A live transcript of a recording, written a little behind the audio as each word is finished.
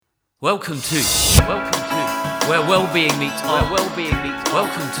Welcome to Where Wellbeing Meets Art. Welcome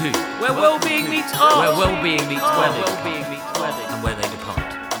to Where Wellbeing Meets Art. Where Wellbeing Meets Wedding. And where they depart.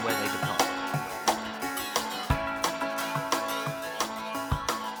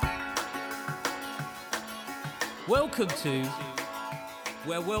 Welcome to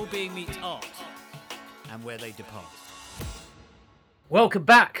Where Wellbeing Meets Art and where they depart. Welcome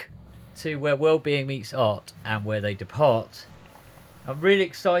back to Where Wellbeing Meets Art and where they depart. I'm really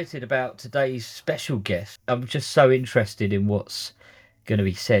excited about today's special guest. I'm just so interested in what's going to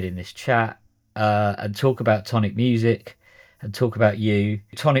be said in this chat and talk about Tonic Music and talk about you.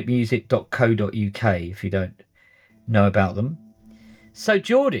 tonicmusic.co.uk if you don't know about them. So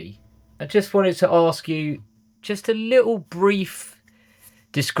Jeordie, I just wanted to ask you just a little brief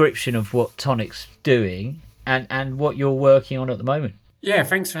description of what Tonic's doing and what you're working on at the moment. Yeah,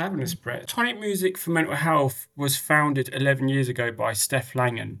 thanks for having us, Brett. Tonic Music for Mental Health was founded 11 years ago by Steph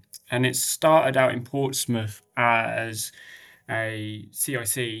Langan, and it started out in Portsmouth as a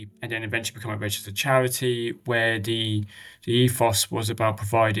CIC and then eventually become a registered charity where the ethos was about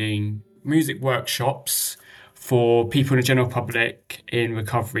providing music workshops for people in the general public in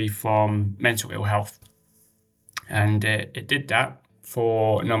recovery from mental ill health. And it did that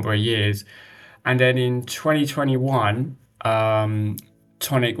for a number of years. And then in 2021,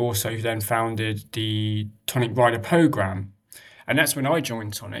 Tonic also then founded the Tonic Rider Programme. And that's when I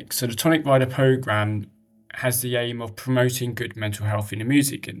joined Tonic. So the Tonic Rider Programme has the aim of promoting good mental health in the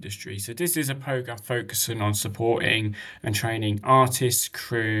music industry. So this is a programme focusing on supporting and training artists,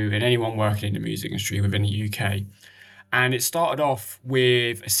 crew, and anyone working in the music industry within the UK. And it started off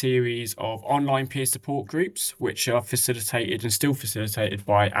with a series of online peer support groups, which are facilitated and still facilitated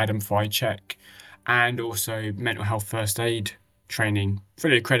by Adam Fajcek, and also mental health first aid training,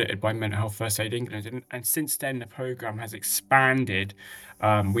 fully accredited by Mental Health First Aid England. And since then, the programme has expanded.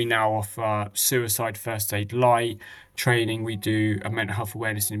 We now offer suicide first aid light training. We do a mental health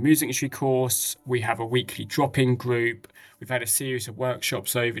awareness in the music industry course. We have a weekly drop-in group. We've had a series of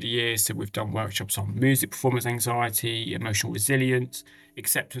workshops over the years. So we've done workshops on music performance anxiety, emotional resilience,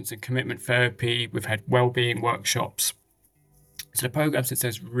 acceptance and commitment therapy. We've had wellbeing workshops. So the programme since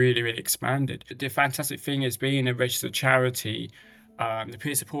has really, really expanded. The fantastic thing is being a registered charity, the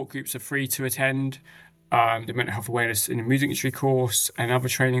peer support groups are free to attend. The mental health awareness in the music industry course and other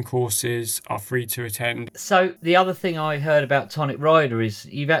training courses are free to attend. So the other thing I heard about Tonic Rider is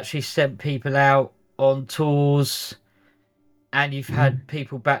you've actually sent people out on tours and you've had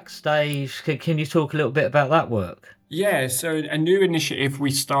people backstage. Can you talk a little bit about that work? Yeah, so a new initiative we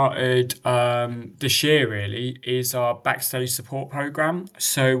started this year really is our backstage support program.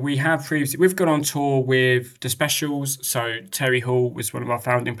 So we've gone on tour with the Specials. So Terry Hall was one of our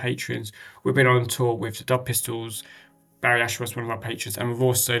founding patrons. We've been on tour with the Dub Pistols. Barry Asher was one of our patrons, and we've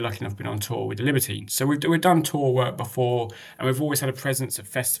also, lucky enough, been on tour with the Libertines. So we've done tour work before, and we've always had a presence at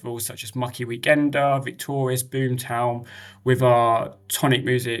festivals such as Mucky Weekender, Victorious, Boomtown, with our Tonic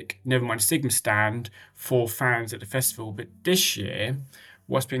Music Nevermind Stigma stand for fans at the festival. But this year,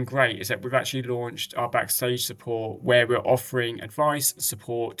 what's been great is that we've actually launched our backstage support where we're offering advice and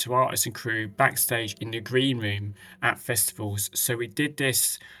support to artists and crew backstage in the green room at festivals. So we did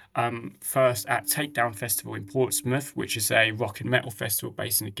this first at Takedown Festival in Portsmouth, which is a rock and metal festival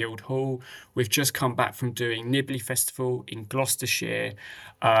based in the Guildhall. We've just come back from doing Nibley Festival in Gloucestershire,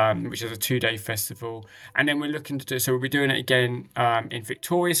 which is a 2-day festival. And then we're looking to we'll be doing it again in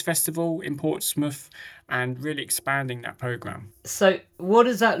Victorious Festival in Portsmouth and really expanding that programme. So what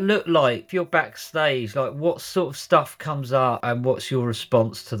does that look like if you're backstage? Like what sort of stuff comes up and what's your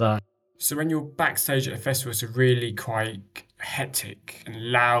response to that? So when you're backstage at a festival, it's a really quite hectic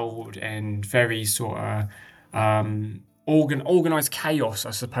and loud and very sort of organised chaos,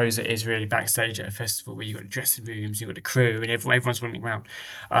 I suppose it is really backstage at a festival where you've got the dressing rooms, you've got the crew and everyone's running around.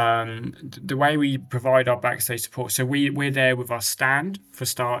 The way we provide our backstage support, so we're there with our stand for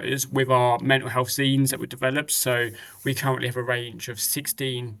starters, with our mental health scenes that we developed. So we currently have a range of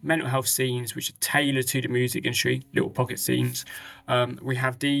 16 mental health scenes which are tailored to the music industry, little pocket scenes. We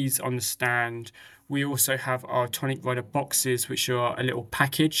have these on the stand. We also have our Tonic Rider boxes, which are a little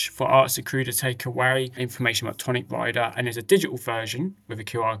package for artists and crew to take away information about Tonic Rider. And there's a digital version with a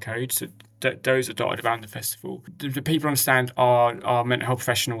QR code. So those are dotted around the festival. The people on the stand are mental health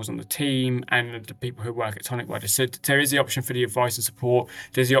professionals on the team and the people who work at Tonic Rider. So there is the option for the advice and support.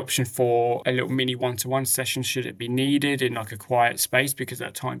 There's the option for a little mini one-to-one session should it be needed in like a quiet space, because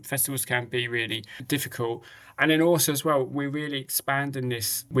at times festivals can be really difficult. And then also as well, we're really expanding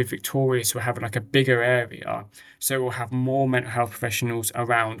this with Victoria, so we're having like a bigger area. So we'll have more mental health professionals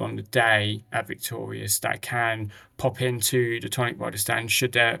around on the day at Victoria's that can pop into the Tonic Rider stand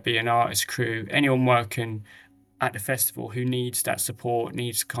should there be an artist crew, anyone working at the festival who needs that support,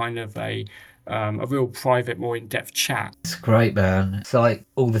 needs kind of a real private, more in-depth chat. It's great, man. It's like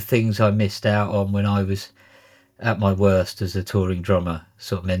all the things I missed out on when I was at my worst as a touring drummer,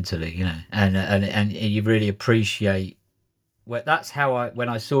 sort of mentally, you know, and you really appreciate. Well, that's how when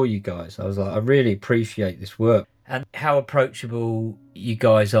I saw you guys, I was like, I really appreciate this work and how approachable you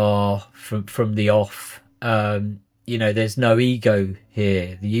guys are from the off. You know, there's no ego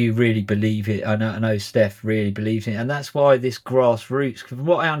here. You really believe it. I know Steph really believes it, and that's why this grassroots. From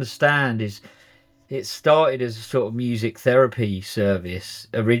what I understand, is it started as a sort of music therapy service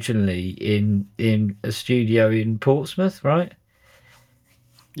originally in a studio in Portsmouth, right?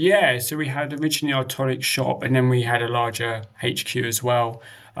 Yeah, so we had originally our Tonic shop, and then we had a larger HQ as well,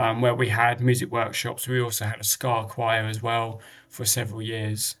 where we had music workshops. We also had a ska choir as well for several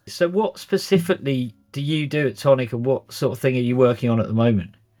years. So what specifically do you do at Tonic, and what sort of thing are you working on at the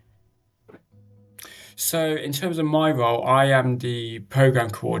moment? So in terms of my role, I am the program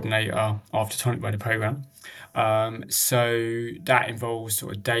coordinator of the Tonic Rider program. So that involves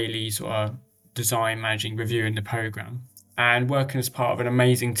sort of daily sort of design, managing, reviewing the program, and working as part of an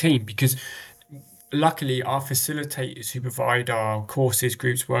amazing team because luckily our facilitators who provide our courses,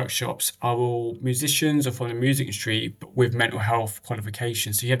 groups, workshops are all musicians or from the music industry but with mental health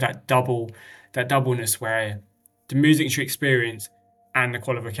qualifications. So you have that doubleness where the music industry experience and the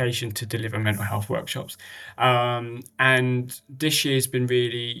qualification to deliver mental health workshops. And this year's been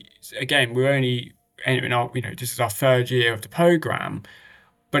really, again, we're only entering our, this is our third year of the program,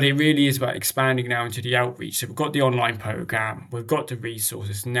 but it really is about expanding now into the outreach. So we've got the online program, we've got the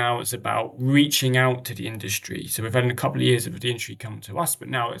resources. Now it's about reaching out to the industry. So we've had a couple of years of the industry come to us, but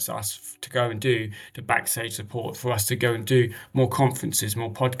now it's us to go and do the backstage support, for us to go and do more conferences,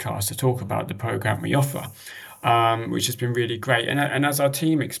 more podcasts to talk about the program we offer. Which has been really great. And as our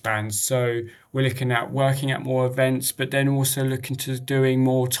team expands, so we're looking at working at more events, but then also looking to doing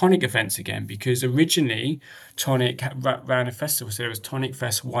more Tonic events again, because originally Tonic ran a festival. So there was Tonic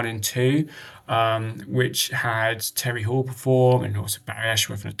Fest 1 and 2, which had Terry Hall perform and also Barry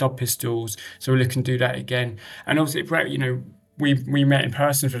Ashworth and the Dub Pistols. So we're looking to do that again. And obviously, we met in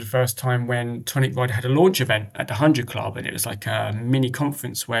person for the first time when Tonic Rider had a launch event at the 100 Club, and it was like a mini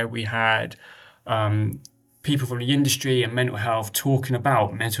conference where we had people from the industry and mental health talking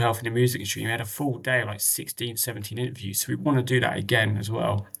about mental health in the music industry. We had a full day of like 16, 17 interviews. So we want to do that again as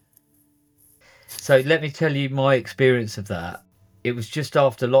well. So let me tell you my experience of that. It was just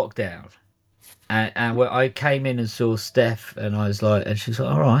after lockdown. And when I came in and saw Steph, and I was like, and she was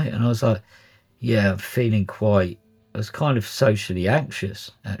like, all right. And I was like, yeah, I'm feeling I was kind of socially anxious,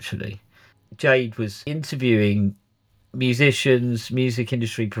 actually. Jade was interviewing musicians, music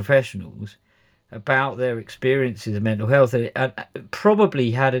industry professionals about their experiences of mental health, and probably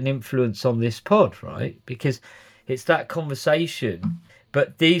had an influence on this pod, right? Because it's that conversation,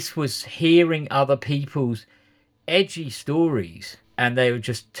 but this was hearing other people's edgy stories, and they were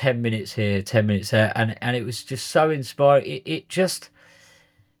just 10 minutes here, 10 minutes there, and it was just so inspiring. It just,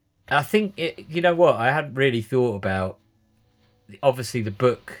 I think, you know what, I hadn't really thought about, obviously the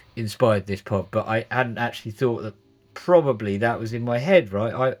book inspired this pod, but I hadn't actually thought that probably that was in my head,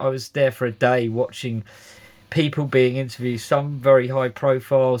 right? I was there for a day watching people being interviewed, some very high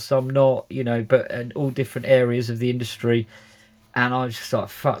profile, some not, but in all different areas of the industry. And I was just like,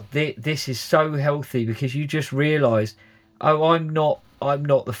 fuck, this is so healthy, because you just realise, oh, I'm not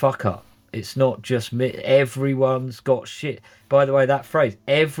the fuck up. It's not just me. Everyone's got shit. By the way, that phrase,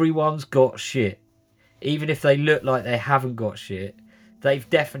 everyone's got shit. Even if they look like they haven't got shit, they've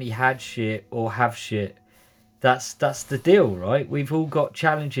definitely had shit or have shit. That's the deal, right? We've all got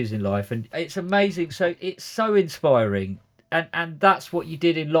challenges in life, and it's amazing. So it's so inspiring, and that's what you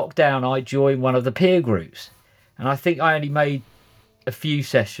did in lockdown. I joined one of the peer groups, and I think I only made a few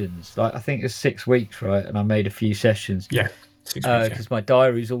sessions. Like, I think it was 6 weeks, right? And I made a few sessions. Yeah, 6 weeks. Because my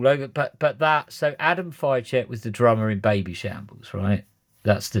diary's all over. But that. So Adam Firechet was the drummer in Baby Shambles, right?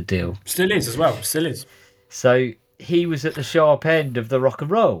 That's the deal. Still is as well. Still is. So he was at the sharp end of the rock and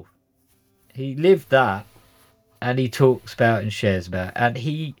roll. He lived that. And he talks about and shares about, and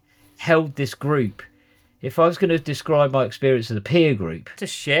he held this group. If I was going to describe my experience of the peer group, it's a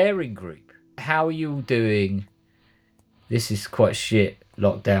sharing group. How are you all doing? This is quite shit,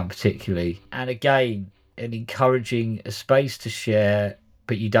 lockdown particularly. And again, an encouraging a space to share,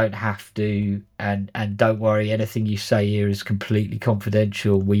 but you don't have to. And don't worry, anything you say here is completely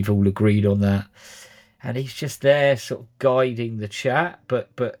confidential. We've all agreed on that. and he's just there, sort of guiding the chat,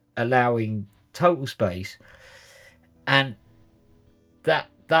 but allowing total space. And that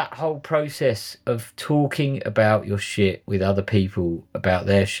whole process of talking about your shit with other people about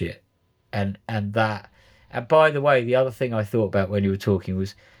their shit, and that. And by the way, the other thing I thought about when you were talking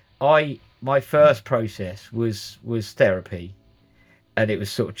was, my first process was therapy, and it was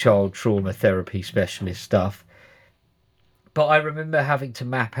sort of child trauma therapy specialist stuff. But I remember having to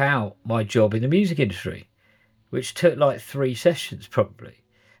map out my job in the music industry, which took like 3 sessions probably.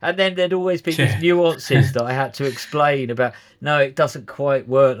 And then there'd always be these Yeah. nuances that I had to explain about, no, it doesn't quite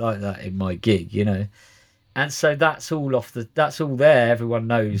work like that in my gig, you know. And so that's all there. Everyone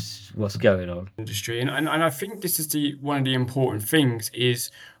knows what's going on. Industry, and I think this is one of the important things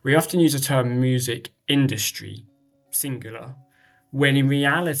is we often use the term music industry, singular, when in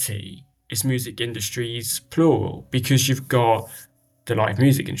reality it's music industries plural, because you've got the live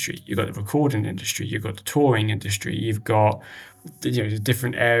music industry, you've got the recording industry, you've got the touring industry, you've got the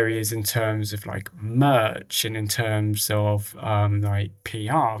different areas in terms of like merch and in terms of like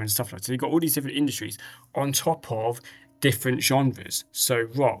PR and stuff like that. So you've got all these different industries on top of different genres. So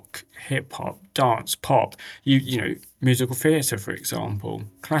rock, hip hop, dance, pop, you know, musical theatre, for example,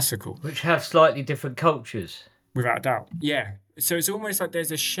 classical. Which have slightly different cultures. Without a doubt. Yeah. So it's almost like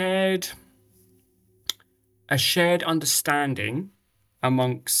there's a shared understanding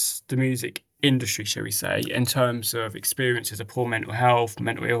amongst the music industry, shall we say, in terms of experiences of poor mental health,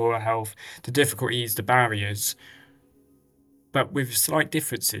 mental ill health, the difficulties, the barriers, but with slight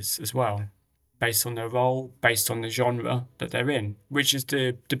differences as well, based on their role, based on the genre that they're in, which is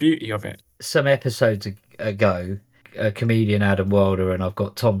the beauty of it. Some episodes ago, a comedian, Adam Wilder, and I've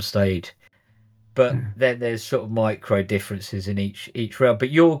got Tom Stade. But then there's sort of micro differences in each realm. But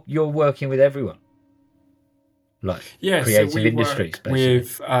you're working with everyone, like creative so we industries, work basically.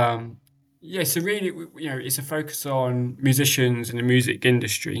 with so really, you know, it's a focus on musicians in the music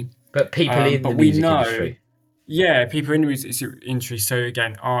industry. But people in the music industry. Yeah, people in the music industry. So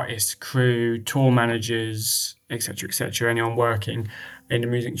again, artists, crew, tour managers, etc., anyone working in the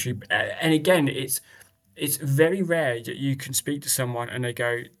music industry. And again, it's very rare that you can speak to someone and they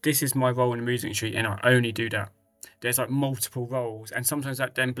go, "This is my role in the music industry, and I only do that." There's like multiple roles, and sometimes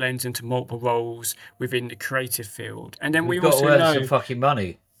that then blends into multiple roles within the creative field. And then We've we got also to earn know, some fucking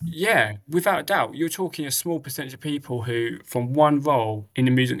money. yeah, without a doubt, you're talking a small percentage of people who, from one role in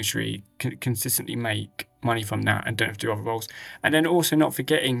the music industry, can consistently make money from that and don't have to do other roles. And then also not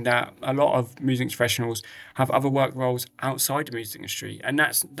forgetting that a lot of music professionals have other work roles outside the music industry, and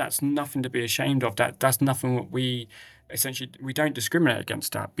that's nothing to be ashamed of. That's nothing that we don't discriminate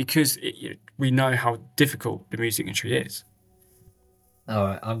against that, because we know how difficult the music industry is. All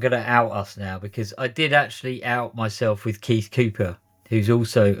right, I'm going to out us now, because I did actually out myself with Keith Cooper, who's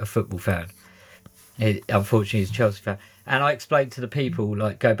also a football fan. Unfortunately, he's a Chelsea fan. And I explained to the people,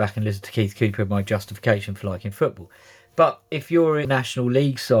 like, go back and listen to Keith Cooper, my justification for liking football. But if you're in National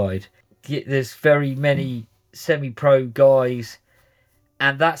League side, there's very many semi-pro guys,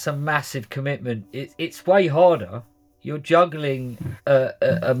 and that's a massive commitment. It's way harder. You're juggling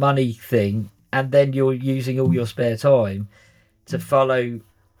a money thing, and then you're using all your spare time to follow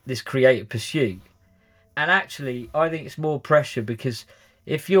this creative pursuit. And actually, I think it's more pressure, because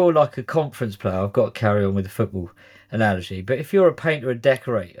if you're like a conference player, I've got to carry on with the football analogy, but if you're a painter and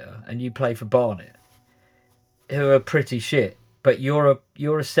decorator and you play for Barnet, who are pretty shit, but you're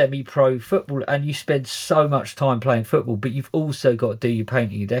a semi-pro footballer and you spend so much time playing football, but you've also got to do your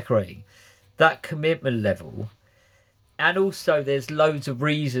painting and decorating, that commitment level. And also there's loads of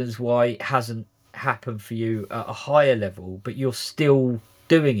reasons why it hasn't happened for you at a higher level, but you're still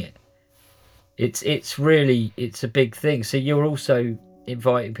doing it. It's a big thing. So you're also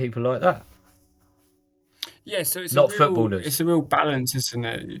inviting people like that. Yeah, so it's not footballers. It's a real balance, isn't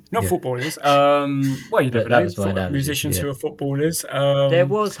it? Not footballers. Well, you never know. Musicians who are footballers. There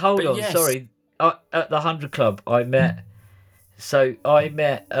was sorry. At the 100 Club, I met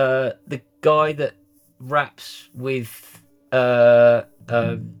the guy that raps with Dub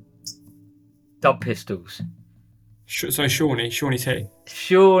Pistols. So Shawnee T.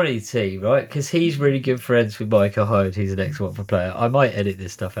 Shawnee T, right? Because he's really good friends with Micah Hyde. He's an ex-Watford player. I might edit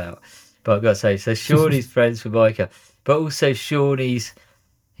this stuff out, but I've got to say, so Shawnee's friends with Micah, but also Shawnee's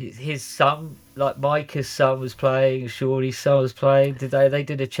his son, like Micah's son was playing, Shawnee's son was playing. They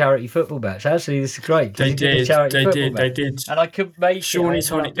did a charity football match. Actually, this is great. They did. And I couldn't make Shawnee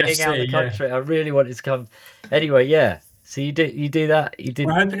Tonic being FC, out of the country. Yeah. I really wanted to come. Anyway, yeah. So you do that. You did.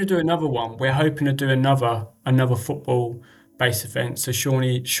 We're hoping to do another one. We're hoping to do another football based event. So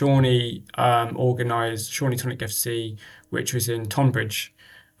Shawnee organised Shawnee Tonic FC, which was in Tonbridge.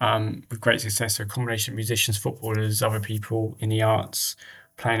 with great success. So a combination of musicians, footballers, other people in the arts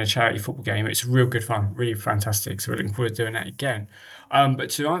playing a charity football game. It's real good fun, really fantastic. So we're looking forward to doing that again. But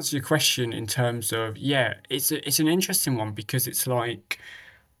to answer your question in terms of, yeah, it's an interesting one because it's like,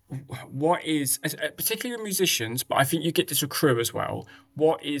 what is, particularly with musicians, but I think you get this with crew as well.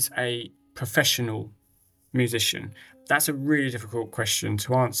 What is a professional musician? That's a really difficult question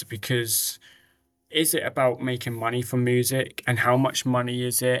to answer because is it about making money from music and how much money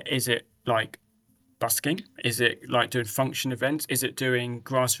is it? Is it like busking? Is it like doing function events? Is it doing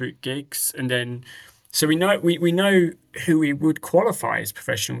grassroots gigs? And then, so we know who we would qualify as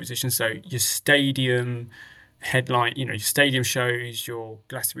professional musicians. So your stadium headline, your stadium shows, your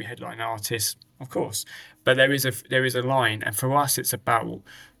Glastonbury headline artists, of course. But there is a line, and for us, it's about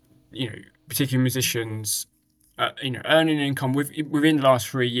particular musicians. Earning income within the last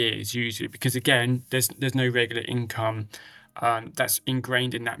 3 years usually, because again, there's no regular income that's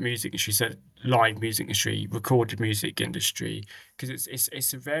ingrained in that music industry. So live music industry, recorded music industry, because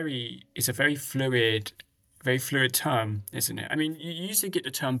it's a very fluid term, isn't it? I mean, you usually get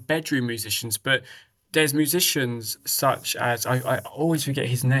the term bedroom musicians, but there's musicians such as I always forget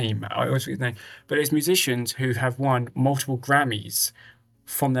his name. But there's musicians who have won multiple Grammys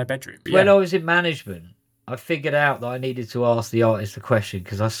from their bedroom. When I was in management, I figured out that I needed to ask the artist a question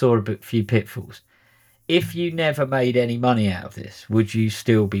because I saw a few pitfalls. If you never made any money out of this, would you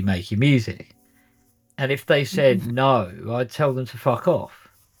still be making music? And if they said no, I'd tell them to fuck off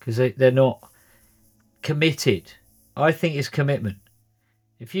because they're not committed. I think it's commitment.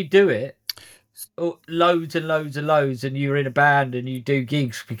 If you do it loads and loads and loads and you're in a band and you do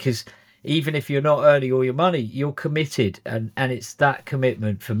gigs, because even if you're not earning all your money, you're committed. And it's that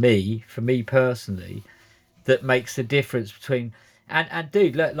commitment for me personally, that makes the difference between and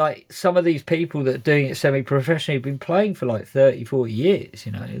dude, like some of these people that are doing it semi-professionally have been playing for like 30-40 years.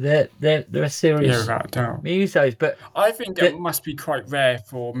 They're serious musos. But I think it must be quite rare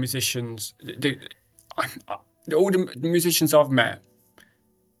for musicians. All the musicians I've met,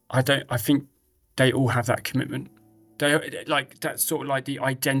 I think they all have that commitment. They like that's sort of like the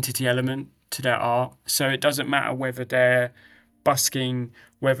identity element to their art. So it doesn't matter whether they're busking,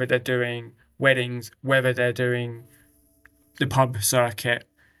 whether they're doing weddings, whether they're doing the pub circuit,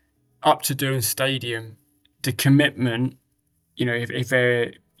 up to doing stadium. The commitment, if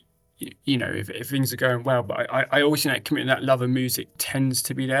they're, if things are going well. But I always think that commitment, that love of music tends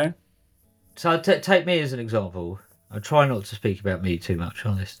to be there. So take me as an example. I try not to speak about me too much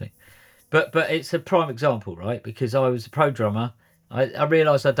on this thing, but it's a prime example, right? Because I was a pro drummer. I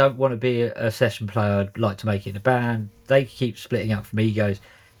realised I don't want to be a session player. I'd like to make it in a band. They keep splitting up from egos.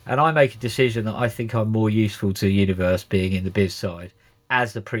 And I make a decision that I think I'm more useful to the universe being in the biz side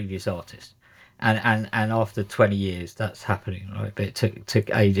as the previous artist. And after 20 years, that's happening, right? But it took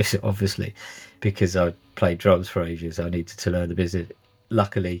ages, obviously, because I played drums for ages. I needed to learn the business.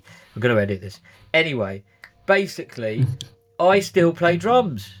 Luckily, I'm going to edit this. Anyway, basically, I still play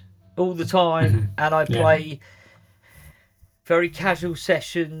drums all the time, and I play very casual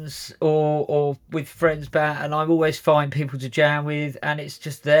sessions or with friends band, and I always find people to jam with, and it's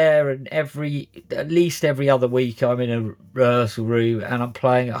just there. And at least every other week I'm in a rehearsal room and I'm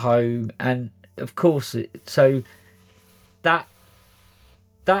playing at home, and of course so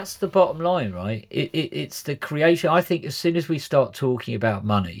that's the bottom line, right? It's the creation. I think as soon as we start talking about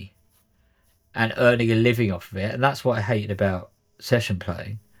money and earning a living off of it, and that's what I hated about session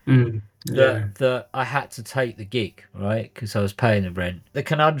playing, that I had to take the gig, right? Because I was paying the rent. The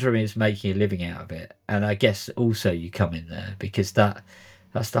conundrum is making a living out of it, and I guess also you come in there because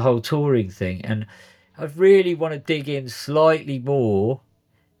that's the whole touring thing. And I really want to dig in slightly more.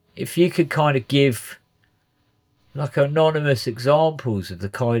 If you could kind of give like anonymous examples of the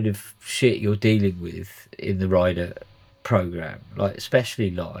kind of shit you're dealing with in the rider program, like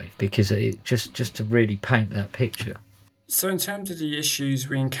especially live, because it just to really paint that picture. So in terms of the issues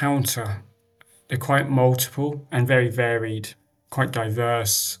we encounter, they're quite multiple and very varied, quite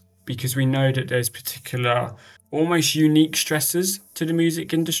diverse, because we know that there's particular, almost unique stresses to the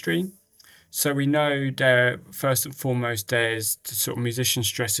music industry. So we know there, first and foremost, there's the sort of musician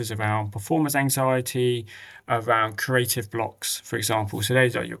stresses around performance anxiety, around creative blocks, for example. So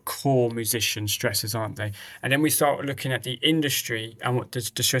those are your core musician stresses, aren't they? And then we start looking at the industry and what the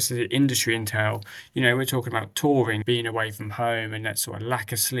stresses of the industry entail. We're talking about touring, being away from home, and that sort of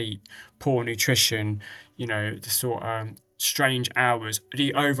lack of sleep, poor nutrition, the sort of strange hours,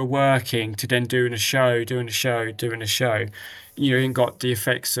 the overworking to then doing a show. You then got the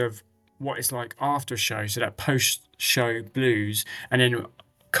effects of what it's like after a show, so that post-show blues, and then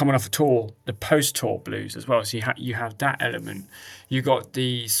coming off a tour, the post-tour blues as well. So you have that element. You got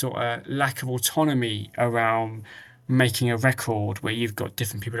the sort of lack of autonomy around making a record where you've got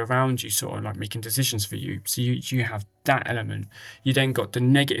different people around you sort of like making decisions for you. So you have that element. You then got the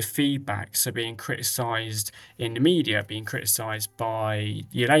negative feedback, so being criticised in the media, being criticised by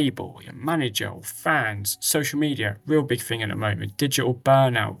your label, your manager, or fans, social media, real big thing at the moment. Digital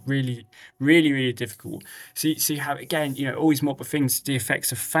burnout, really, really, really difficult. So you have, again, all these multiple things, the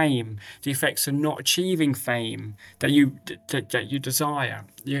effects of fame, the effects of not achieving fame that you desire.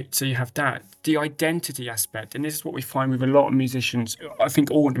 So you have that, the identity aspect, and this is what we find with a lot of musicians. I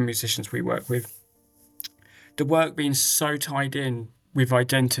think all the musicians we work with, the work being so tied in with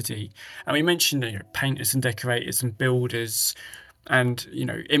identity. And we mentioned painters and decorators and builders. And,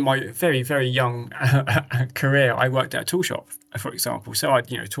 in my very, very young career, I worked at a tool shop, for example. So I'd,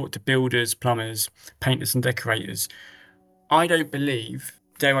 talk to builders, plumbers, painters and decorators. I don't believe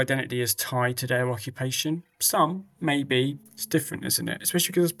their identity is tied to their occupation. Some, maybe. It's different, isn't it?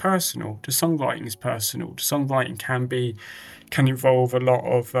 Especially because it's personal. The songwriting is personal. The songwriting can involve a lot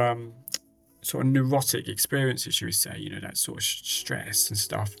of sort of neurotic experiences, should we say, that sort of stress and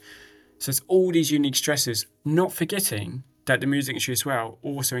stuff. So it's all these unique stresses, not forgetting that the music industry as well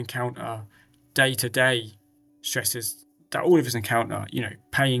also encounter day-to-day stresses that all of us encounter,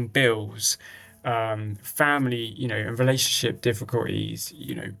 paying bills, family, and relationship difficulties,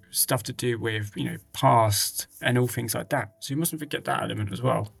 stuff to do with, past and all things like that. So you mustn't forget that element as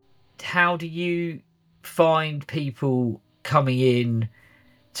well. How do you find people coming in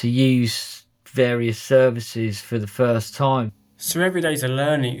to use various services for the first time? So every day is a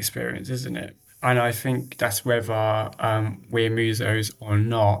learning experience, isn't it? And I think that's whether we're musos or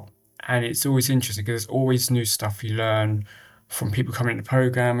not. And it's always interesting because there's always new stuff you learn from people coming in the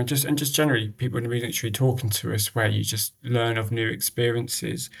program and just generally people in the music industry talking to us, where you just learn of new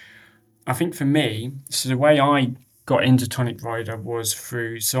experiences. I think for me, so the way I got into Tonic Rider was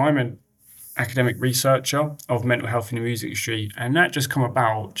so I'm an academic researcher of mental health in the music industry, and that just come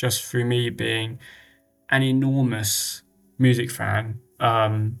about just through me being an enormous music fan,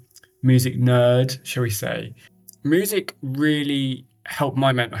 music nerd, shall we say. Music really helped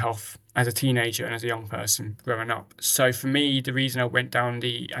my mental health as a teenager and as a young person growing up. So for me, the reason I went down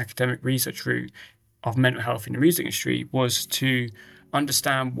the academic research route of mental health in the music industry was to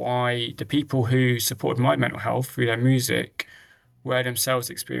understand why the people who supported my mental health through their music were themselves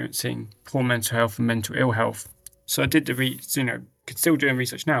experiencing poor mental health and mental ill health. So I did still doing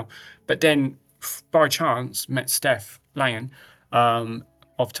research now, but then by chance met Steph Langen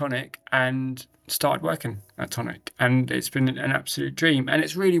of Tonic and started working at Tonic, and it's been an absolute dream. And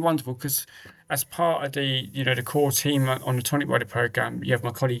it's really wonderful because as part of the the core team on the Tonic Rider program, you have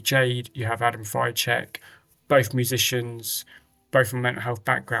my colleague Jade, you have Adam Friedcheck, both musicians, both from mental health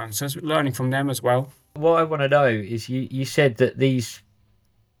backgrounds. So I was learning from them as well. What I want to know is you said that these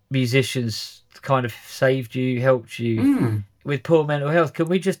musicians kind of saved you, helped you with poor mental health. Can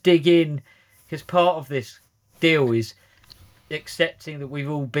we just dig in? Because part of this deal is accepting that we've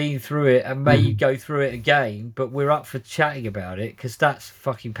all been through it and may go through it again, but we're up for chatting about it because that's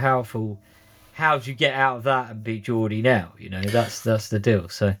fucking powerful. How do you get out of that and be Jeordie now? That's the deal.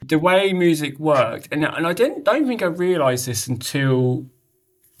 So the way music worked, and I don't think I realised this until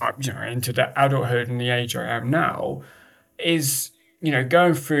into the adulthood and the age I am now, is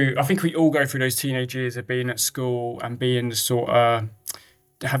going through. I think we all go through those teenage years of being at school and being the sort of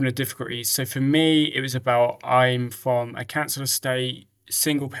having the difficulties. So for me, it was about, I'm from a council estate,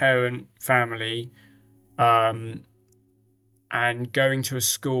 single parent family, and going to a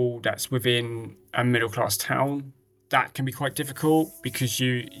school that's within a middle class town. That can be quite difficult because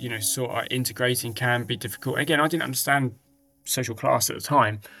sort of integrating can be difficult. Again, I didn't understand social class at the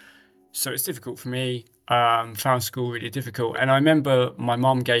time, so it's difficult for me. Found school really difficult, and I remember my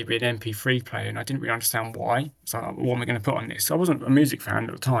mum gave me an MP3 player, and I didn't really understand why. So what am I going to put on this? I wasn't a music fan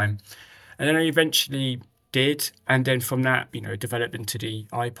at the time, and then I eventually did, and then from that, developed into the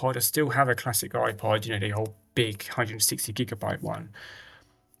iPod. I still have a classic iPod, the old big 160 gigabyte one.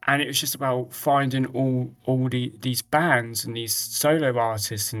 And it was just about finding all these bands and these solo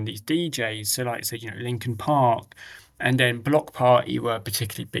artists and these DJs. So like I said, Linkin Park, and then Block Party were a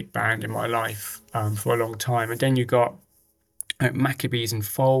particularly big band in my life for a long time. And then you got Maccabees and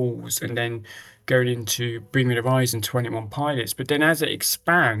Foals, and then going into Bring Me the Horizon, 21 Pilots. But then as it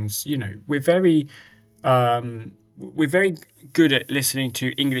expands, we're very good at listening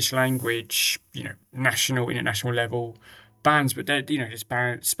to English language, national, international level bands, but there's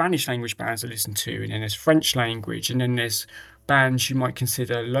Spanish language bands I listen to, and then there's French language, and then there's bands you might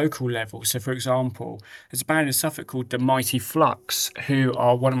consider local level. So, for example, there's a band in Suffolk called the Mighty Flux, who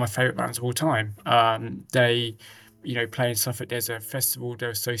are one of my favourite bands of all time. They, play in Suffolk. There's a festival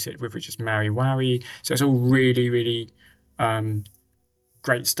they're associated with, which is Maui Wowie. So it's all really, really um,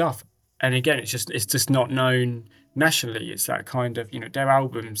 great stuff. And again, it's just not known nationally. It's that kind of, their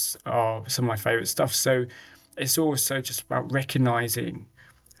albums are some of my favourite stuff. So it's also just about recognising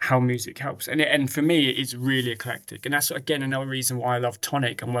how music helps. And for me, it's really eclectic. And that's, again, another reason why I love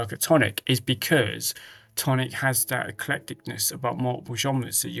Tonic and work at Tonic, is because Tonic has that eclecticness about multiple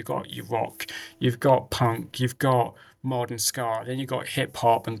genres. So you've got your rock, you've got punk, you've got modern ska, then you've got hip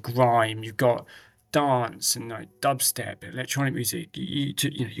hop and grime, you've got dance and like dubstep, electronic music.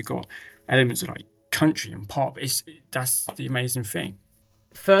 You've got elements of like country and pop. That's the amazing thing.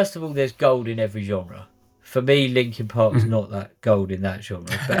 First of all, there's gold in every genre. For me, Linkin Park's not that gold in that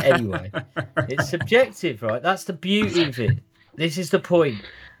genre. But anyway, it's subjective, right? That's the beauty of it. This is the point.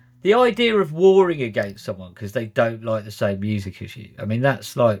 The idea of warring against someone because they don't like the same music as you. I mean,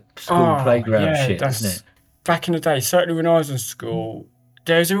 that's like school playground shit, isn't it? Back in the day, certainly when I was in school,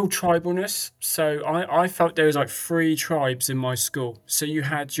 there's a real tribalness. So I felt there was like 3 tribes in my school. So you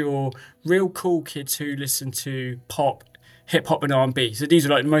had your real cool kids who listened to pop, hip hop and R&B. So these are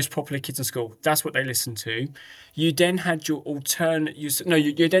like the most popular kids in school. That's what they listened to. You then had your you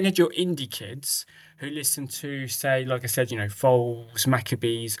then had your indie kids who listened to, say, like I said, Foals,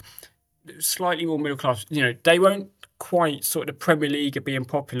 Maccabees, slightly more middle class. They weren't quite sort of the Premier League of being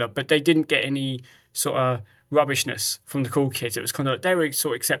popular, but they didn't get any sort of rubbishness from the cool kids. It was kind of like they were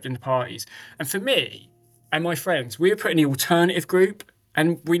sort of accepting the parties. And for me and my friends, we were put in the alternative group.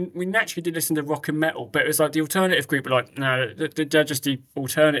 And we naturally did listen to rock and metal, but it was like the alternative group were like, no, they're just the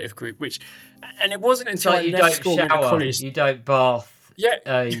alternative group, and it wasn't until like I left school and college. You don't bath.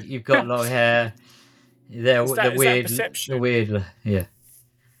 Yeah. You've got long hair. The weird, yeah.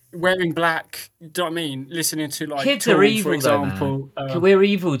 Wearing black, do you know what I mean? Listening to like kids Tool, are evil, for example. Though, man. We're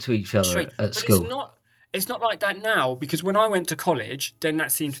evil to each other at school. It's not like that now, because when I went to college, then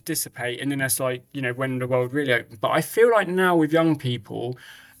that seemed to dissipate, and then that's like, when the world really opened. But I feel like now with young people,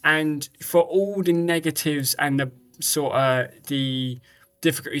 and for all the negatives and the sort of the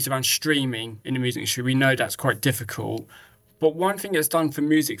difficulties around streaming in the music industry, we know that's quite difficult. But one thing that's done for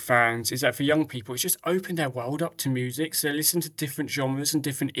music fans is that for young people, it's just opened their world up to music. So they listen to different genres and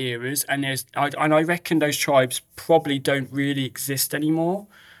different eras, and I reckon those tribes probably don't really exist anymore.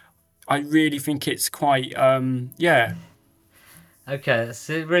 I really think it's quite, Okay, that's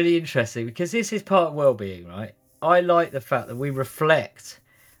really interesting, because this is part of well-being, right? I like the fact that we reflect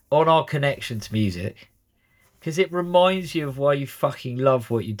on our connection to music, because it reminds you of why you fucking love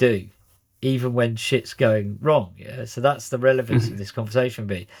what you do, even when shit's going wrong. Yeah, so that's the relevance of this conversation.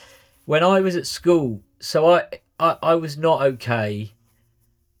 When I was at school, so I was not okay.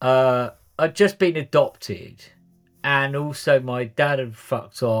 I'd just been adopted. And also my dad had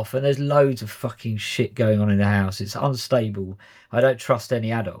fucked off, and there's loads of fucking shit going on in the house. It's unstable. I don't trust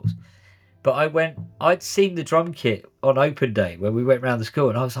any adults. But I'd seen the drum kit on open day when we went round the school,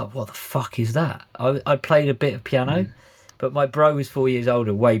 and I was like, what the fuck is that? I played a bit of piano, but my bro was 4 years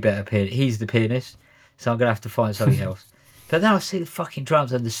older, way better pianist. He's the pianist, so I'm going to have to find something else. But then I see the fucking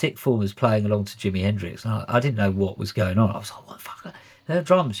drums and the sixth formers playing along to Jimi Hendrix, and I didn't know what was going on. I was like, what the fuck? They're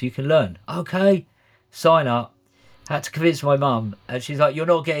drums, you can learn. Okay, sign up. I had to convince my mum, and she's like, you're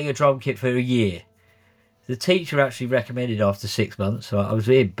not getting a drum kit for a year. The teacher actually recommended after 6 months, so I was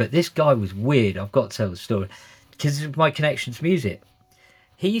in. But this guy was weird. I've got to tell the story, because of my connection to music.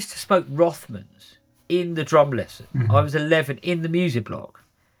 He used to smoke Rothmans in the drum lesson. I was 11 in the music block,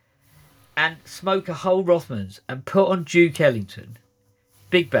 and smoke a whole Rothmans and put on Duke Ellington,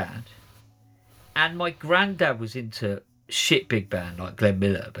 big band. And my granddad was into shit big band like Glenn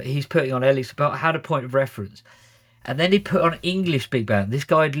Miller, but he's putting on Ellington, but I had a point of reference. And then he put on English big band. This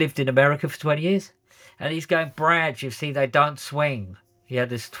guy had lived in America for 20 years. And he's going, Brad, you see, they don't swing. He had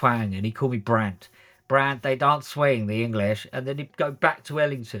this twang, and he called me Brad. Brad, they don't swing, the English. And then he'd go back to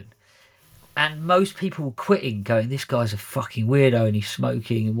Ellington. And most people were quitting, going, this guy's a fucking weirdo, and he's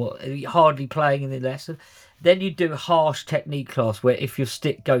smoking, and hardly playing in the lesson. Then you do a harsh technique class, where if your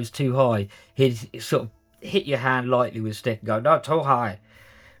stick goes too high, he'd sort of hit your hand lightly with a stick and go, no, too high.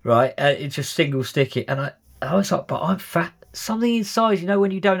 Right? And it's just single stick it. And I was like, but I'm fat. Something inside,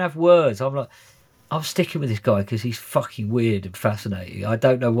 when you don't have words. I'm like, I'm sticking with this guy because he's fucking weird and fascinating. I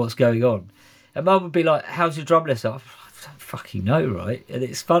don't know what's going on. And Mum would be like, how's your drum lesson? I don't fucking know, right? And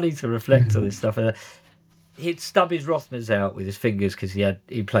it's funny to reflect on this stuff. And he'd stub his Rothmans out with his fingers because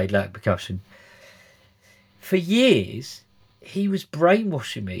he played Latin percussion. For years, he was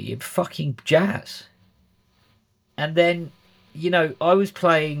brainwashing me in fucking jazz. And then I was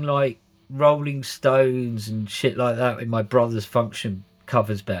playing like Rolling Stones and shit like that in my brother's function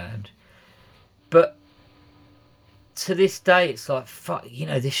covers band. But to this day, it's like, fuck,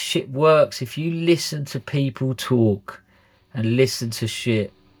 this shit works. If you listen to people talk and listen to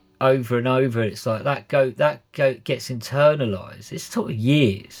shit over and over, it's like that gets internalized. It's took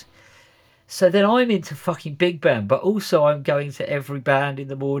years. So then I'm into fucking big band, but also I'm going to every band in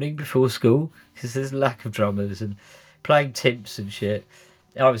the morning before school because there's a lack of drummers, and playing timps and shit.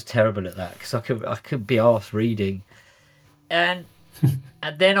 I was terrible at that because I couldn't be arsed reading. And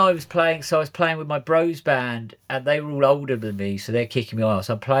then I was playing with my bros band, and they were all older than me, so they're kicking me ass.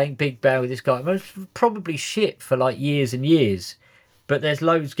 I'm playing big band with this guy. I was probably shit for like years and years, but there's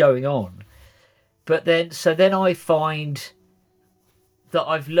loads going on. But then I find that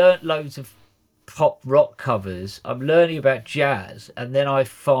I've learnt loads of pop rock covers. I'm learning about jazz, and then I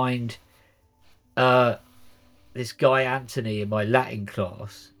find this guy Anthony in my Latin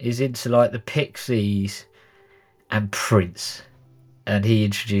class is into like the Pixies and Prince, and he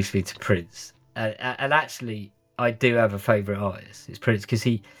introduced me to Prince. And actually, I do have a favourite artist. It's Prince because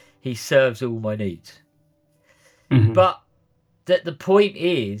he serves all my needs. Mm-hmm. But the point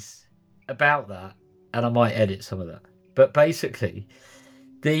is about that, and I might edit some of that. But basically,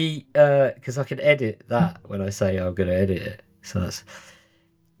 because I can edit that when I say I'm going to edit it. So that's,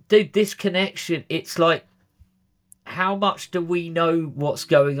 dude, this connection. It's like, how much do we know what's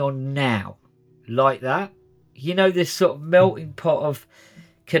going on now? Like that, this sort of melting pot of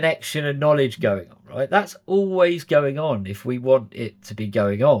connection and knowledge going on, right? That's always going on if we want it to be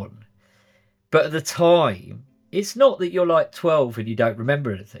going on. But at the time, it's not that you're like 12 and you don't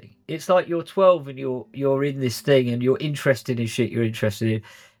remember anything. It's like you're 12 and you're in this thing and you're interested in shit you're interested in,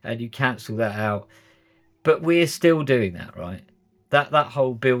 and you cancel that out. But we're still doing that, right? That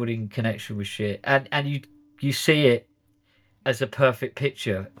whole building connection with shit, and you see it as a perfect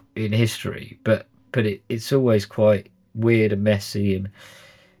picture in history, but it's always quite weird and messy and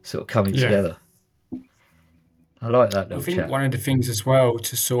sort of coming together. I like that little I think chat. one of the things as well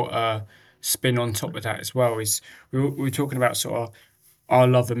to sort of spin on top of that as well is we were talking about sort of our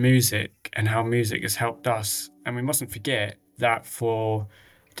love of music and how music has helped us, and we mustn't forget that for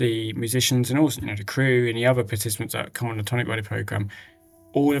the musicians and also the crew and the other participants that come on the Tonic Radio program,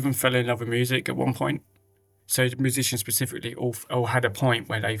 all of them fell in love with music at one point. So the musicians specifically all had a point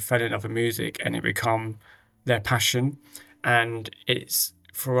where they fell in love with music and it become their passion. And it's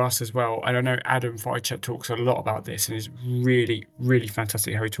for us as well. I don't know, Adam Feichet talks a lot about this, and it's really, really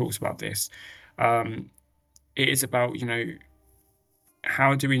fantastic how he talks about this. It is about,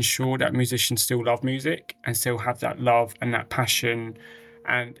 how do we ensure that musicians still love music and still have that love and that passion.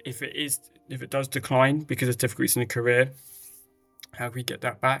 And if it does decline because of difficulties in the career, how do we get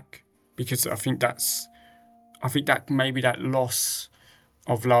that back? Because I think that maybe that loss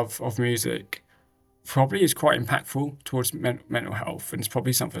of love of music probably is quite impactful towards mental health, and it's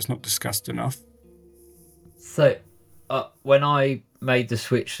probably something that's not discussed enough. So when I made the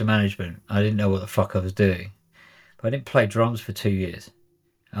switch to management, I didn't know what the fuck I was doing. But I didn't play drums for 2 years.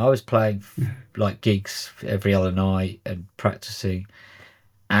 I was playing like gigs every other night and practicing.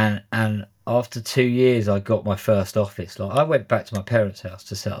 And after 2 years, I got my first office. Like, I went back to my parents' house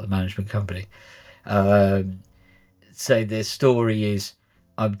to set up the management company. So the story is,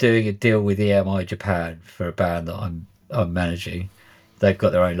 I'm doing a deal with EMI Japan for a band that I'm managing. They've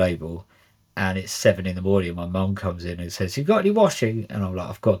got their own label, and it's 7 a.m. and my mum comes in and says, "You got any washing?" And I'm like,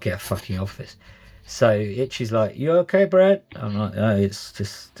 "I've got to get a fucking office." So Itchy's like, "You okay, Brad?" I'm like, "No, it's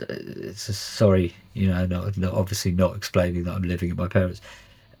just sorry, not obviously not explaining that I'm living at my parents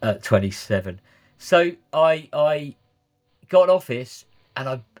at 27. So I got an office,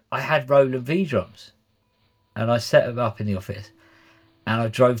 and I had Roland V drums, and I set them up in the office, and I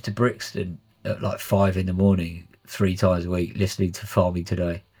drove to Brixton at like 5 a.m, 3 times a week, listening to Farming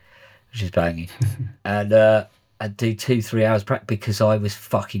Today, which is banging, and I'd do 2-3 hours practice because I was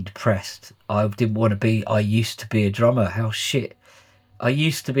fucking depressed. I didn't want to be. I used to be a drummer. How shit. I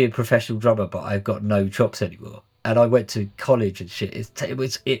used to be a professional drummer, but I've got no chops anymore. And I went to college and shit.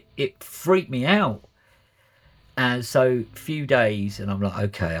 It freaked me out. And so a few days, and I'm like,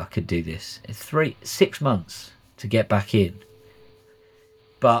 okay, I could do this. It's 6 months to get back in.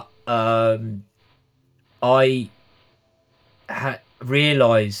 But I had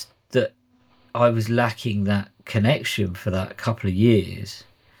realised that I was lacking that connection for that couple of years.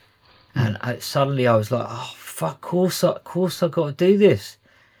 And suddenly I was like, oh, fuck, of course I got to do this.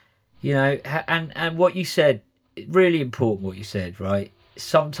 And what you said, really important what you said, right?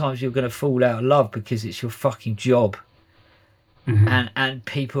 Sometimes you're going to fall out of love because it's your fucking job. Mm-hmm. And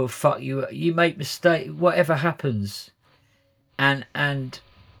people fuck you. You make mistakes, whatever happens.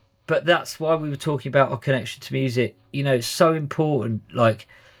 But that's why we were talking about our connection to music. You know, it's so important. Like,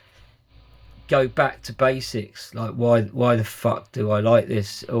 go back to basics. Like, why the fuck do I like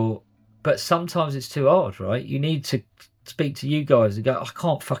this? But sometimes it's too hard, right? You need to speak to you guys and go, I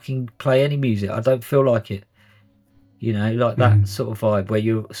can't fucking play any music. I don't feel like it. You know, like that sort of vibe where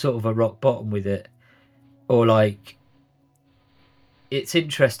you're sort of a rock bottom with it. Or like, it's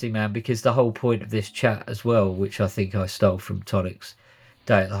interesting, man, because the whole point of this chat as well, which I think I stole from Tonic's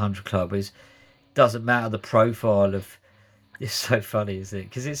Day at the 100 Club, is doesn't matter the profile of. It's so funny, isn't it?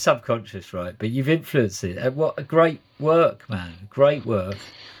 Because it's subconscious, right? But you've influenced it. And what a great work, man. Great work.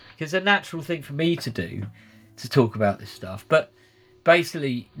 Because it's a natural thing for me to do, to talk about this stuff. But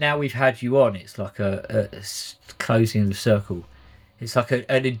basically, now we've had you on, it's like a closing of the circle. It's like an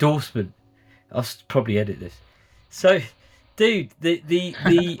endorsement. I'll probably edit this. So, dude,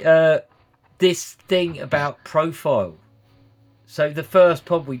 the this thing about profile. So the first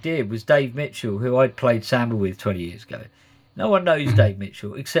pod we did was Dave Mitchell, who I'd played samba with 20 years ago. No one knows Dave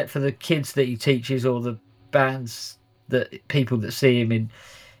Mitchell except for the kids that he teaches or the bands, that people that see him in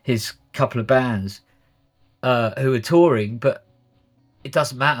his couple of bands who are touring. But it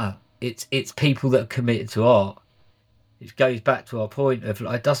doesn't matter. It's people that are committed to art. It goes back to our point of,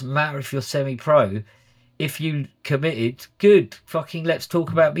 like, it doesn't matter if you're semi-pro. If you committed, good. Fucking let's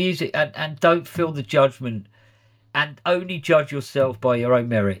talk about music and don't feel the judgment, and only judge yourself by your own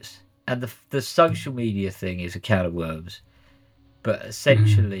merits. And the social media thing is a can of worms. But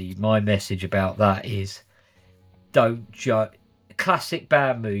essentially, my message about that is, don't judge. Classic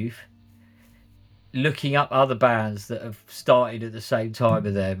band move. Looking up other bands that have started at the same time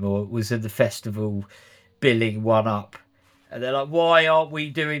as them, or was in the festival, billing one up, and they're like, "Why aren't we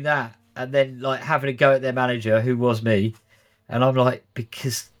doing that?" And then like having a go at their manager, who was me, and I'm like,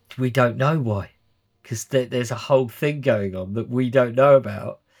 "Because we don't know why. Because there's a whole thing going on that we don't know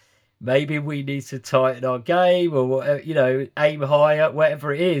about." Maybe we need to tighten our game, or you know, aim higher,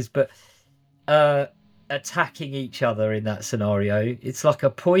 whatever it is. But attacking each other in that scenario, it's like a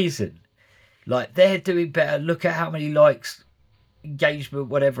poison. Like, they're doing better. Look at how many likes, engagement,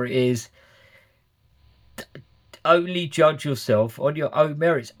 whatever it is. Only judge yourself on your own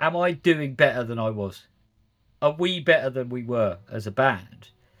merits. Am I doing better than I was? Are we better than we were as a band?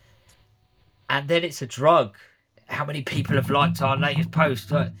 And then it's a drug. How many people have liked our latest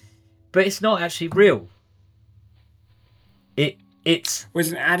post? But it's not actually real. It's Well,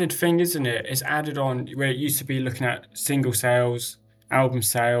 it's an added thing, isn't it? It's added on where it used to be looking at single sales, album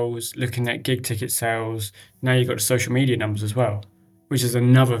sales, looking at gig ticket sales. Now you've got the social media numbers as well, which is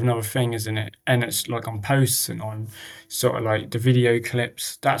another thing, isn't it? And it's like on posts and on sort of like the video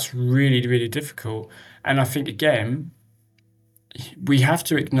clips. That's really, really difficult. And I think, again, we have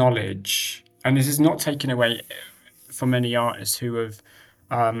to acknowledge, and this is not taken away from any artists who have,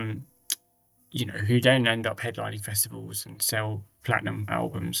 who don't end up headlining festivals and sell platinum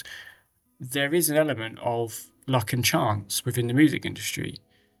albums. There is an element of luck and chance within the music industry.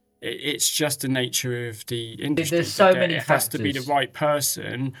 It's just the nature of the industry. There's so many factors. It has to be the right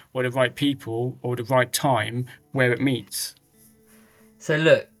person or the right people or the right time where it meets. So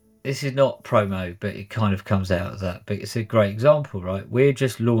look, this is not promo, but it kind of comes out of that. But it's a great example, right? We're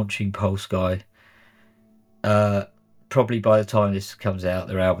just launching Pulse Guy. Probably by the time this comes out,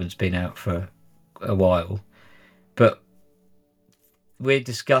 their album's been out for a while. But we're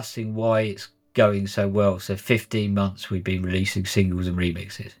discussing why it's going so well. So 15 months we've been releasing singles and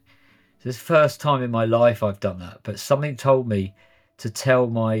remixes. It's the first time in my life I've done that. But something told me to tell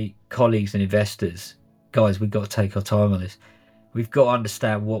my colleagues and investors, guys, we've got to take our time on this. We've got to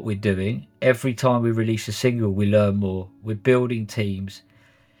understand what we're doing. Every time we release a single, we learn more. We're building teams.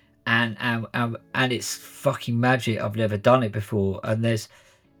 And it's fucking magic. I've never done it before.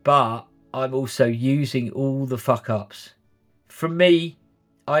 But I'm also using all the fuck ups. From me,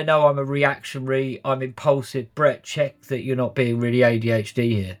 I know I'm a reactionary, I'm impulsive. Brett, check that you're not being really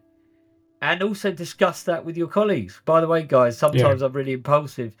ADHD here. And also discuss that with your colleagues. By the way, guys, sometimes I'm really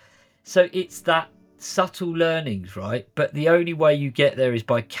impulsive. So it's that subtle learnings, right? But the only way you get there is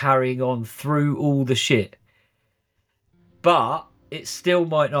by carrying on through all the shit. But it still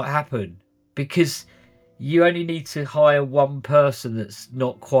might not happen because you only need to hire one person that's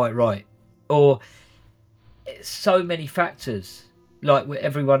not quite right. Or it's so many factors, like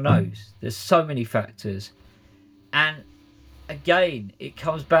everyone knows. There's so many factors. And again, it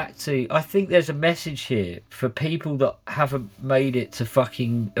comes back to, I think there's a message here for people that haven't made it to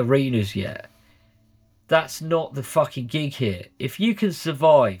fucking arenas yet. That's not the fucking gig here. If you can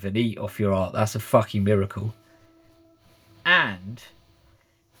survive and eat off your art, that's a fucking miracle. And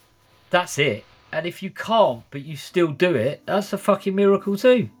that's it. And if you can't, but you still do it, that's a fucking miracle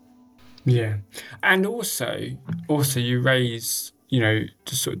too. Yeah. And also you raise,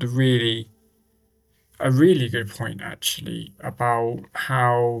 just sort of a really good point actually about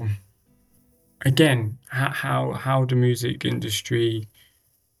how, again, how the music industry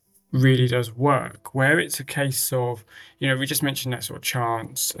really does work, where it's a case of, we just mentioned that sort of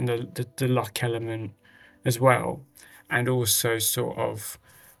chance and the luck element as well, and also sort of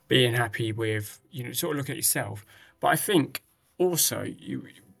being happy with, sort of look at yourself. But I think also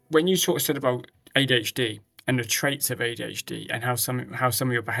when you sort of said about ADHD and the traits of ADHD and how some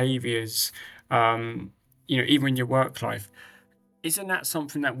of your behaviors, even in your work life, isn't that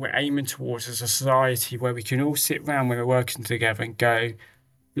something that we're aiming towards as a society, where we can all sit around when we're working together and go,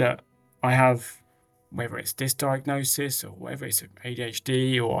 look, I have, whether it's this diagnosis or whether it's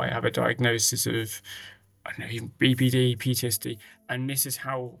ADHD, or I have a diagnosis of, I don't know, even BPD, PTSD, and this is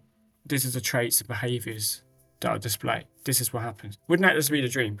the traits and behaviours that I display. This is what happens. Wouldn't that just be the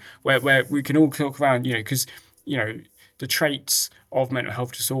dream? Where we can all talk around, because, the traits of mental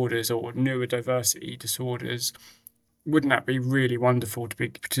health disorders or neurodiversity disorders, wouldn't that be really wonderful we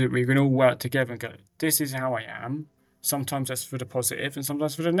can all work together and go, this is how I am. Sometimes that's for the positive and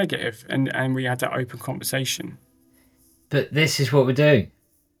sometimes for the negative. And we had that open conversation. But this is what we're doing.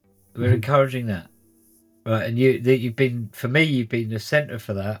 We're encouraging that. Right. And you've been the centre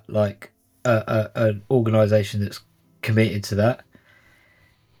for that, like an organisation that's committed to that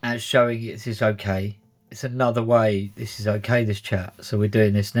and showing it is okay. It's another way. This is okay, this chat. So we're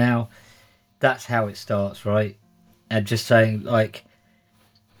doing this now. That's how it starts, right? And just saying, like,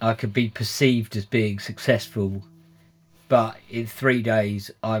 I could be perceived as being successful, but in 3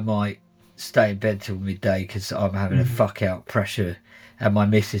 days I might stay in bed till midday because I'm having a fuck out pressure, and my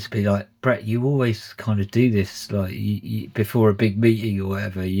missus be like, Brett, you always kind of do this, like you before a big meeting or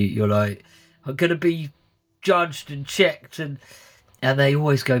whatever. You're like, I'm gonna be judged and checked, and they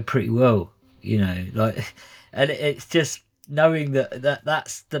always go pretty well, like, and it's just knowing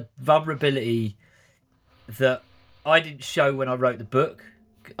that's the vulnerability that I didn't show when I wrote the book.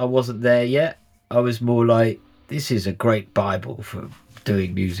 I wasn't there yet. I was more like, this is a great Bible for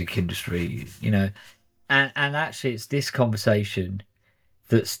doing music industry, and actually it's this conversation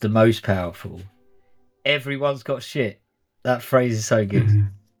that's the most powerful. Everyone's got shit. That phrase is so good.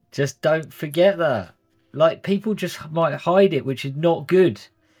 Just don't forget that. Like, people just might hide it, which is not good.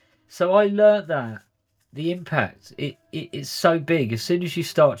 So I learned that the impact, it's so big. As soon as you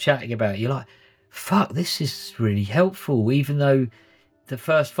start chatting about it, you're like, fuck, this is really helpful, even though the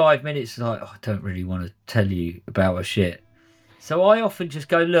first 5 minutes is like, I don't really want to tell you about a shit. So I often just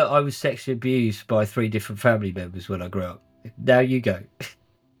go, look, I was sexually abused by 3 different family members when I grew up. Now you go.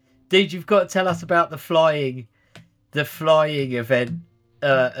 Dude, you've got to tell us about the flying event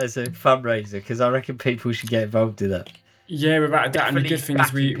as a fundraiser, because I reckon people should get involved in that. Yeah, without that. And the good thing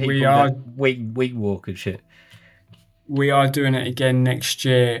is we are wing walk and shit. We are doing it again next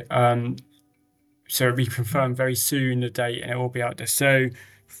year. So we confirm very soon the date, and it will be out there. So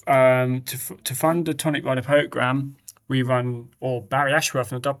to fund the Tonic Rider program, we run, or Barry Ashworth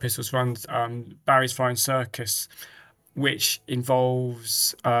from the Dub Pistols runs Barry's Flying Circus, which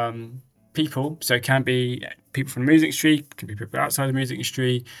involves people. So it can be people from the music industry, it can be people outside the music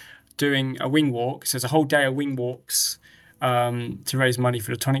industry, doing a wing walk. So there's a whole day of wing walks to raise money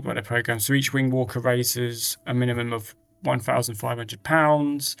for the Tonic Rider program. So each wing walker raises a minimum of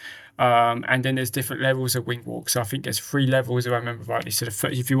 £1,500. And then there's different levels of wing walk. So I think there's 3 levels, if I remember rightly. So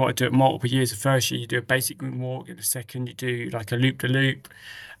if you want to do it multiple years, the first year you do a basic wing walk, and the second you do like a loop-to-loop,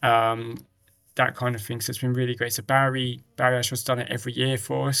 that kind of thing. So it's been really great. So Barry Ashworth's done it every year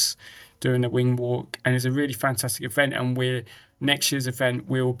for us, doing the wing walk, and it's a really fantastic event. And next year's event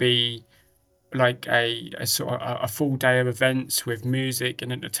will be like a sort of a full day of events with music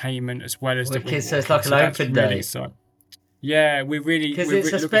and entertainment, as well as the wing walk. So it's like an open day. Yeah, we're really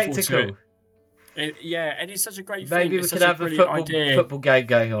a spectacle. And it's such a great thing. Maybe we could have a football game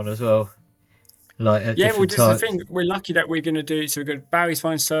going on as well. Like at well, this is the thing. We're lucky that we're going to do it. So we've got Barry's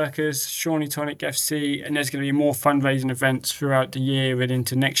Fine Circus, Shawnee Tonic FC, and there's going to be more fundraising events throughout the year and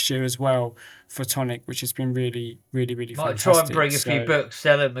into next year as well for Tonic, which has been really, really, really fantastic. Might try and bring a few books,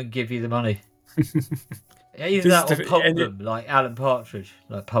 sell them, and give you the money. Either that or pulp them, like Alan Partridge,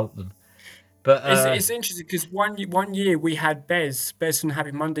 like pulp them. But it's interesting because one year we had Bez from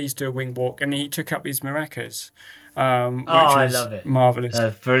Happy Mondays do a wing walk, and he took up his maracas. I love it. Marvellous.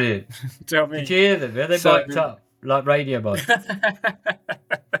 Brilliant. Tell me. Did you hear them? Are they mic'd up like radio mics?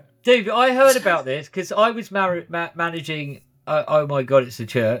 Dude, I heard about this because I was managing. Oh my God, it's a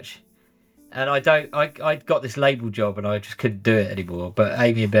church, And I got this label job and I just couldn't do it anymore. But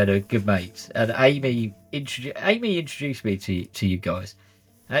Amy and Ben are good mates. And Amy introduced me to you guys.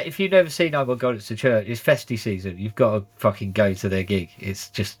 If you've never seen I'm Gone to Church, it's festy season. You've got to fucking go to their gig. It's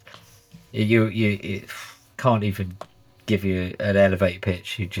just, it can't even give you an elevator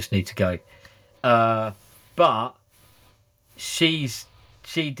pitch. You just need to go. But she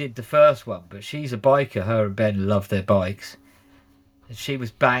did the first one, but she's a biker. Her and Ben love their bikes. And she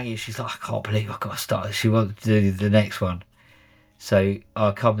was banging. She's like, I can't believe I've got to start. She wanted to do the next one. So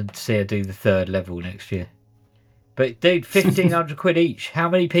I'll come and see her do the third level next year. But dude, 1,500 quid each. How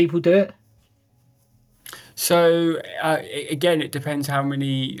many people do it? So again, it depends how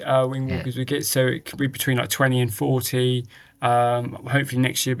many wing walkers we get. So it could be between like 20 and 40. Hopefully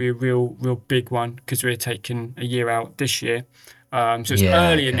next year will be a real big one because we're taking a year out this year. So it's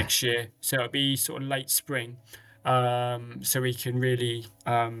earlier next year. So it'll be sort of late spring. So we can really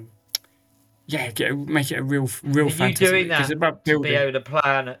make it a real fantasy. You doing that it's about to be able to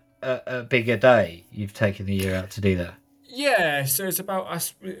plan a bigger day? You've taken the year out to do that. Yeah, so it's about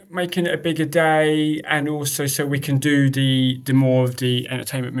us making it a bigger day, and also so we can do the more of the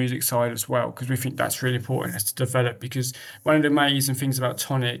entertainment music side as well, because we think that's really important as to develop. Because one of the amazing things about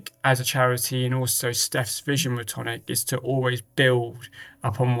Tonic as a charity, and also Steph's vision with Tonic, is to always build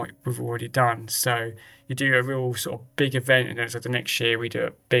upon what we've already done. So you do a real sort of big event, and then so the next year we do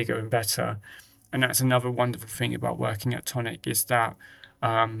it bigger and better. And that's another wonderful thing about working at Tonic, is that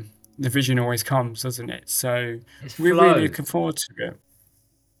the vision always comes, doesn't it? So we're really looking forward to it.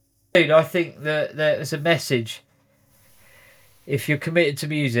 Dude, I think that there's a message. If you're committed to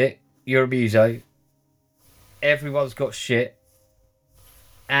music, you're a muso. Everyone's got shit.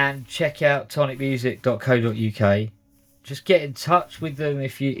 And check out tonicmusic.co.uk. Just get in touch with them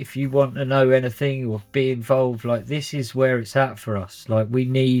if you want to know anything or be involved. Like, this is where it's at for us. Like,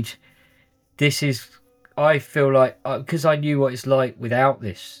 I feel like, because I knew what it's like without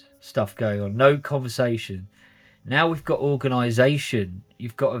this stuff going on, no conversation. Now we've got organisation,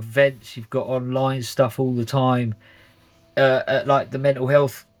 you've got events, you've got online stuff all the time. Like the mental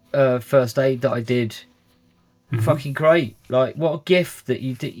health first aid that I did, fucking great. Like, what a gift that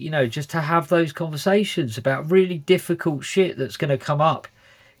you did, just to have those conversations about really difficult shit that's going to come up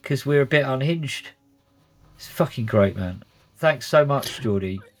because we're a bit unhinged. It's fucking great, man. Thanks so much,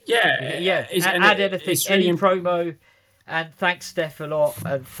 Jeordie. Yeah. Add anything, any promo. And thanks, Steph, a lot,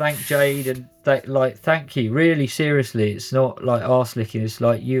 and thank Jade, and thank you. Really, seriously, it's not like arse licking. It's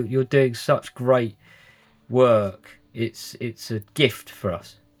like you're doing such great work. It's a gift for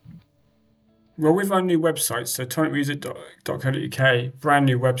us. Well, with our new website, so tonicmusic.co.uk, brand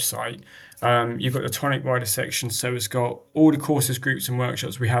new website. You've got the Tonic Rider section, so it's got all the courses, groups, and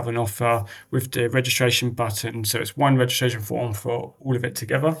workshops we have on offer with the registration button. So it's one registration form for all of it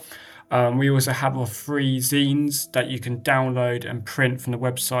together. We also have our free zines that you can download and print from the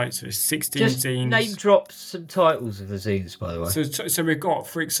website. So there's 16 zines. Name drop some titles of the zines, by the way. So we've got,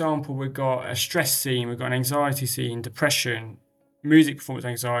 for example, we've got a stress zine, we've got an anxiety zine, depression, music performance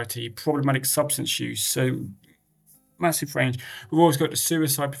anxiety, problematic substance use. So massive range. We've always got the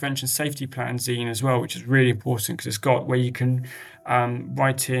suicide prevention safety plan zine as well, which is really important because it's got where you can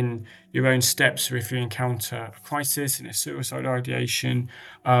write in your own steps for if you encounter a crisis and a suicide ideation.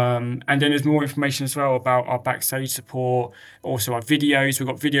 And then there's more information as well about our backstage support, also our videos. We've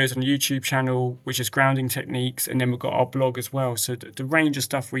got videos on the YouTube channel, which is grounding techniques, and then we've got our blog as well. So the range of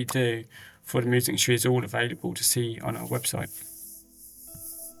stuff we do for the music industry is all available to see on our website.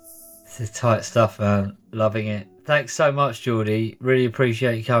 This is tight stuff, man. Loving it. Thanks so much, Jeordie. Really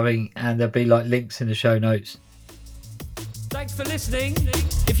appreciate you coming, and there'll be links in the show notes. Thanks for listening.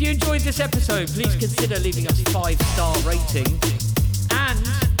 If you enjoyed this episode, please consider leaving us a 5-star rating. And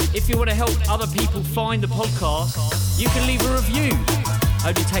if you want to help other people find the podcast, you can leave a review.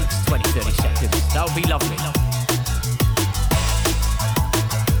 Only takes 20-30 seconds. That would be lovely.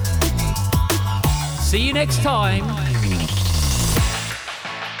 See you next time.